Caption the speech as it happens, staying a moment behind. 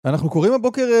אנחנו קוראים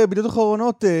הבוקר בידיעות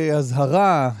אחרונות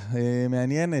הזהרה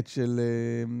מעניינת של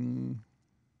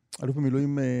אלוף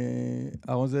במילואים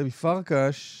אהרון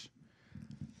זאבי-פרקש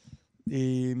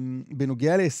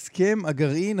בנוגע להסכם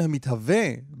הגרעין המתהווה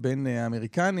בין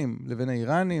האמריקנים לבין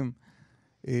האיראנים.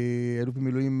 אלוף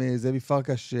במילואים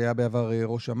זאבי-פרקש היה בעבר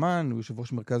ראש אמ"ן, הוא יושב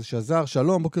ראש מרכז שזר.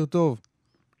 שלום, בוקר טוב.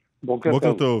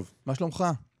 בוקר טוב. מה שלומך?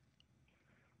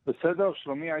 בסדר,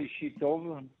 שלומי האישי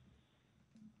טוב.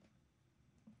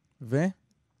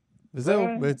 וזהו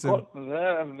בעצם.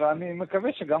 ואני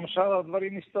מקווה שגם שאר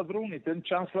הדברים יסתדרו, ניתן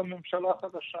צ'אנס לממשלה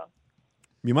החדשה.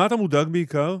 ממה אתה מודאג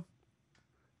בעיקר?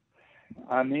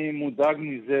 אני מודאג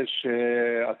מזה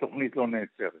שהתוכנית לא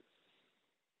נעצרת.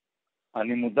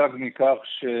 אני מודאג מכך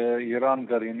שאיראן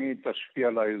גרעינית תשפיע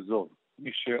על האזור. מי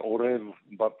שעורב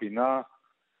בפינה,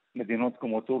 מדינות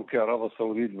כמו טורקיה, ערב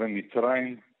הסעודית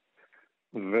ומצרים,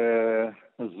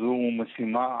 וזו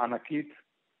משימה ענקית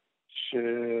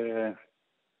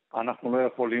שאנחנו לא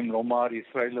יכולים לומר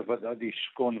ישראל לבדד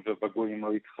ישכון ובגויים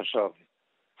לא יתחשב.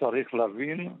 צריך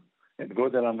להבין את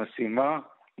גודל המשימה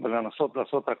ולנסות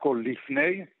לעשות הכל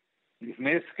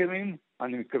לפני הסכמים.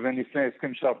 אני מתכוון לפני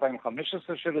הסכם של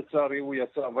 2015 שלצערי הוא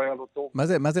יצא והיה לא טוב.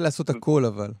 מה זה לעשות הכל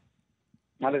אבל?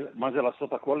 מה זה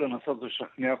לעשות הכל? לנסות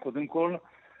לשכנע קודם כל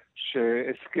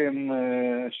שהסכם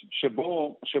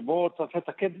שבו צריך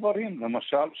לתקן דברים,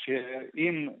 למשל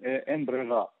שאם אין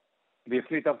ברירה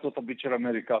והחליט ארצות הברית של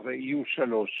אמריקה ויהיו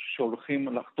 3 שהולכים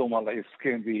לחתום על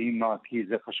ההסכם והימה כי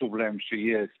זה חשוב להם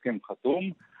שיהיה הסכם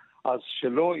חתום, אז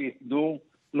שלא יתנו,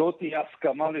 לא תהיה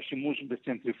הסכמה לשימוש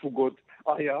בצנטריפוגות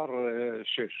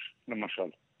IR6 למשל,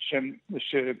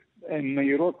 שהן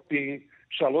מהירות פי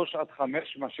 3 עד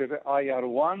 5 מאשר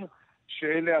IR1,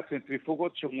 שאלה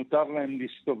הצנטריפוגות שמותר להם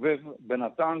להסתובב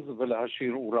בנתנז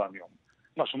ולהשאיר אורניום.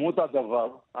 משמעות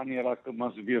הדבר, אני רק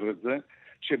מסביר את זה,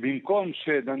 שבמקום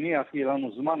שנניח יהיה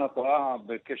לנו זמן התראה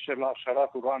בקשר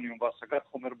להשארת אורניום והשגת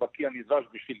חומר בקיא הנדרש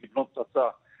בשביל לבנות פצצה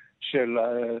של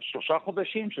 3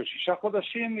 חודשים, של 6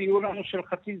 חודשים, יהיו לנו של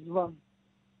חצי זמן,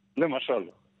 למשל.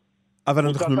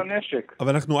 אבל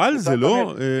אנחנו על זה,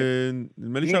 לא?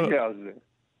 נדמה לי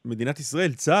מדינת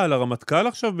ישראל, צה"ל, הרמטכ"ל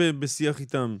עכשיו בשיח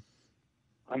איתם.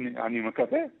 אני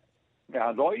מקווה.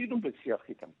 לא היינו בשיח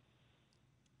איתם.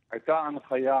 הייתה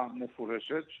הנחיה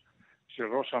מפורשת של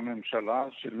ראש הממשלה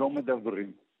שלא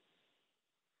מדברים.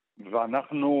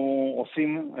 ואנחנו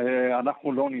עושים,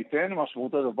 אנחנו לא ניתן,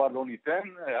 משמעות הדבר לא ניתן,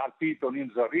 על פי עיתונים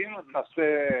זרים,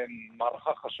 נעשה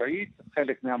מערכה חשאית,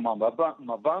 חלק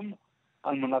מהמב"ם,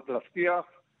 על מנת להבטיח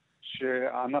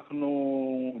שאנחנו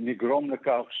נגרום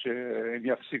לכך שהם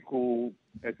יפסיקו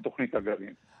את תוכנית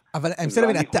הגרעין. אבל אני רוצה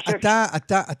להבין,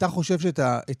 אתה חושב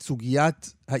שאת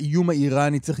סוגיית האיום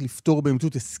האיראני צריך לפתור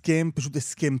באמצעות הסכם, פשוט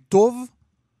הסכם טוב?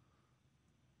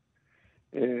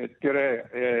 תראה,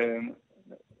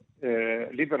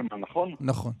 ליברמן, נכון?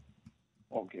 נכון.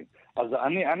 אוקיי. אז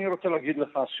אני רוצה להגיד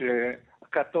לך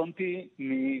שקטונתי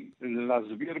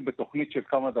מלהסביר בתוכנית של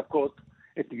כמה דקות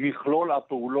את מכלול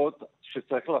הפעולות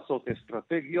שצריך לעשות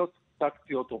אסטרטגיות,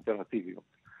 טקטיות, אופרטיביות.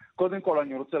 קודם כל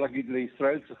אני רוצה להגיד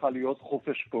לישראל צריכה להיות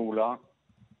חופש פעולה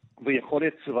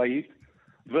ויכולת צבאית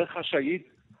וחשאית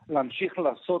להמשיך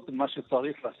לעשות מה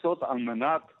שצריך לעשות על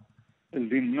מנת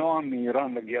למנוע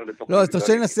מאיראן להגיע לתוכנית. לא, אז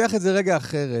תרשה לנסח את זה רגע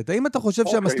אחרת. האם אתה חושב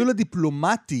שהמסלול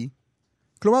הדיפלומטי,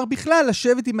 כלומר בכלל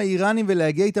לשבת עם האיראנים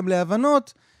ולהגיע איתם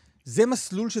להבנות, זה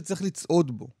מסלול שצריך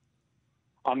לצעוד בו?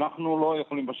 אנחנו לא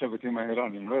יכולים לשבת עם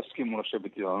האיראנים, לא הסכימו לשבת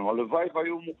איתנו, הלוואי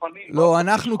והיו מוכנים. לא,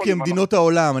 אנחנו כמדינות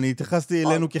העולם, אני התייחסתי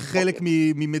אלינו כחלק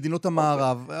ממדינות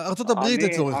המערב, ארצות הברית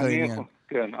לצורך העניין.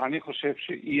 כן, אני חושב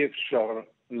שאי אפשר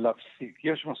להפסיק.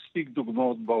 יש מספיק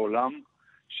דוגמאות בעולם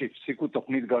שהפסיקו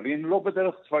תוכנית גרעין, לא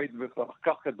בדרך צבאית בכך.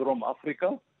 קח את דרום אפריקה,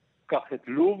 קח את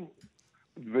לוב,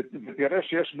 ותראה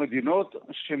שיש מדינות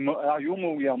שהיו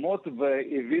מאוימות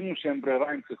והבינו שהן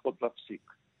ברירה הן צריכות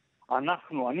להפסיק.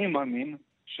 אני מאמין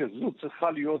שזו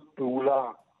צריכה להיות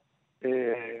פעולה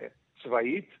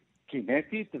צבאית,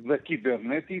 קינטית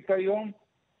וקיברנטית היום,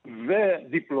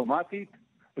 ודיפלומטית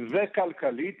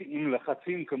וכלכלית עם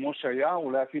לחצים כמו שהיה,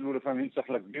 אולי אפילו לפעמים צריך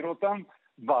להגביר אותם,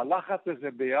 והלחץ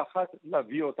הזה ביחד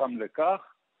להביא אותם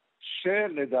לכך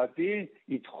שלדעתי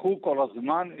ידחו כל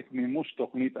הזמן את מימוש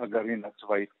תוכנית הגרעין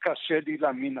הצבאית. קשה לי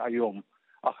להאמין היום,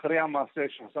 אחרי המעשה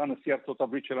שעשה נשיא ארצות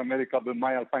הברית של אמריקה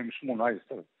במאי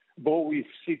 2018, בו הוא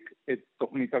הפסיק את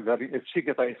תוכנית הגרעין, הפסיק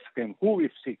את ההסכם, הוא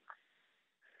הפסיק.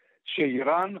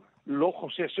 שאיראן לא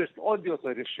חוששת עוד יותר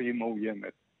שהיא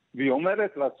מאוימת. והיא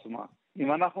אומרת לעצמה,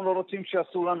 אם אנחנו לא רוצים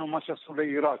שיעשו לנו מה שעשו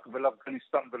לעיראק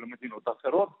ולאפגניסטן ולמדינות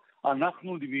אחרות,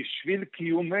 אנחנו בשביל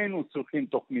קיומנו צריכים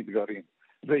תוכנית גרעין.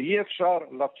 ואי אפשר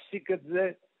להפסיק את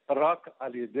זה רק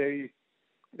על ידי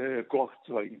כוח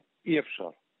צבאי. אי אפשר.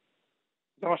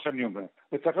 זה מה שאני אומר.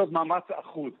 וצריך להיות מאמץ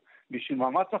אחוד. בשביל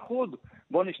מאמץ אחוד,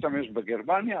 בוא נשתמש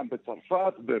בגרמניה,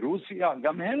 בצרפת, ברוסיה,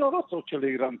 גם הן לא רוצות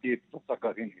שלאיראן תהיה פצצה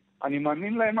גרעינית. אני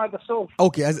מאמין להם עד הסוף.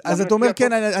 אוקיי, אז אתה אומר, כן,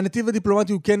 הנתיב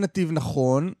הדיפלומטי הוא כן נתיב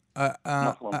נכון.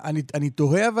 נכון. אני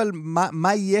תוהה, אבל מה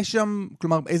יש שם,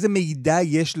 כלומר, איזה מידע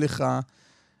יש לך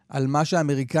על מה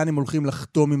שהאמריקנים הולכים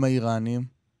לחתום עם האיראנים?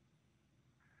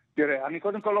 תראה, אני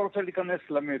קודם כל לא רוצה להיכנס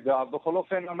למידע. בכל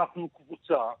אופן, אנחנו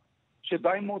קבוצה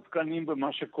שדי מעודכנים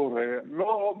במה שקורה,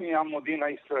 לא מהמודיעין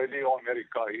הישראלי או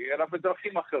האמריקאי, אלא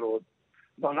בדרכים אחרות.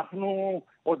 ואנחנו,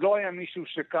 עוד לא היה מישהו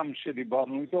שקם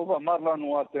שדיברנו איתו, ואמר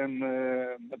לנו, אתם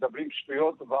מדברים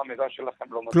שטויות, והמידע שלכם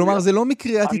לא מדויק. כלומר, זה לא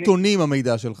מקריאת עיתונים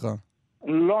המידע שלך.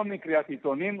 לא מקריאת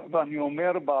עיתונים, ואני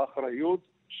אומר באחריות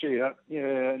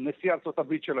שנשיא ארצות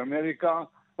הברית של אמריקה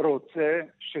רוצה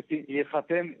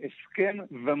שיחתם הסכם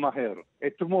ומהר.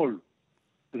 אתמול.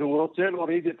 והוא רוצה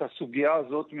להוריד את הסוגיה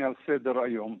הזאת מעל סדר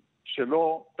היום,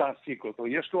 שלא תעסיק אותו.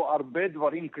 יש לו הרבה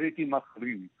דברים קריטיים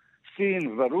אחרים.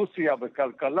 סין ורוסיה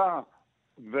וכלכלה,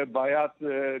 ובעיית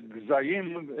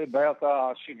גזעים, בעיית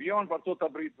השוויון בארצות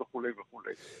הברית וכו' וכו'.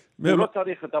 הוא לא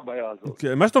צריך את הבעיה הזאת.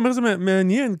 מה שאתה אומר זה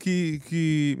מעניין,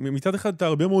 כי מצד אחד אתה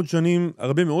הרבה מאוד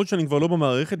שנים כבר לא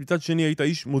במערכת, מצד שני היית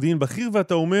איש מודיעין בכיר,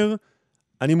 ואתה אומר,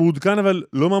 אני מעודכן אבל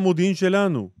לא מהמודיעין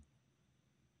שלנו.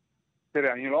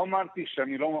 תראה, אני לא אמרתי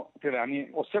שאני לא... תראה, אני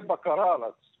עושה בקרה על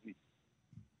עצמי.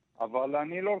 אבל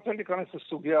אני לא רוצה להיכנס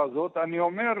לסוגיה הזאת. אני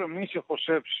אומר, מי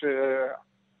שחושב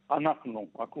שאנחנו,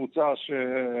 הקבוצה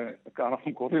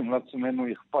שאנחנו קוראים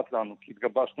לעצמנו, אכפת לנו, כי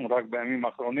התגבשנו רק בימים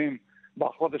האחרונים,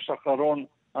 בחודש האחרון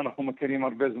אנחנו מכירים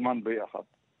הרבה זמן ביחד.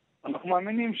 אנחנו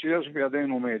מאמינים שיש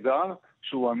בידינו מידע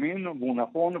שהוא אמין, והוא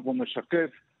נכון, והוא משקף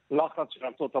לחץ של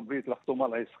ארצות הברית לחתום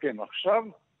על ההסכם עכשיו,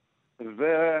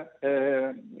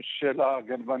 ושל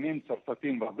הגרמנים,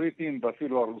 צרפתים והבריטים,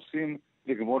 ואפילו הרוסים,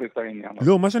 לגמור את העניין.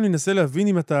 לא, מה שאני אנסה להבין,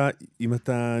 אם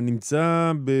אתה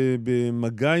נמצא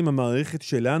במגע עם המערכת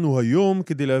שלנו היום,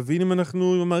 כדי להבין אם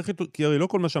אנחנו עם המערכת, כי הרי לא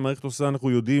כל מה שהמערכת עושה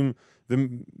אנחנו יודעים,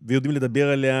 ויודעים לדבר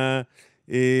עליה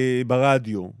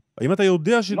ברדיו. האם אתה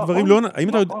יודע שדברים לא...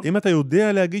 האם אתה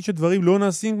יודע להגיד שדברים לא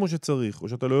נעשים כמו שצריך, או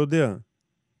שאתה לא יודע?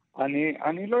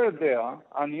 אני לא יודע.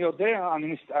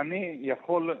 אני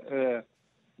יכול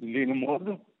ללמוד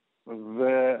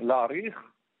ולהעריך,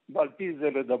 ועל פי זה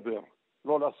לדבר,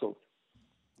 לא לעשות.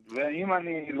 ואם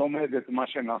אני לומד את מה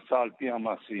שנעשה על פי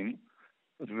המעשים,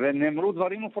 ונאמרו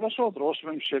דברים מפורשות, ראש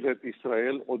ממשלת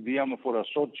ישראל הודיע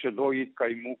מפורשות שלא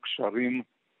יתקיימו קשרים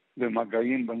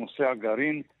ומגעים בנושא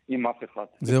הגרעין עם אף אחד.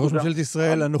 זה ראש ממשלת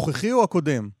ישראל הנוכחי או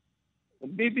הקודם?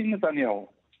 ביבי נתניהו.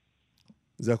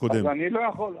 זה הקודם. אז אני לא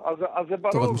יכול, אז זה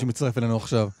ברור. טוב, אז מי שמצטרף אלינו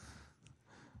עכשיו.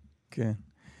 כן.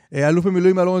 אלוף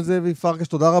במילואים אהרון זאבי-פרקש,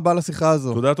 תודה רבה לשיחה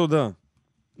הזו. תודה.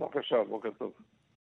 בבקשה, בוקר טוב.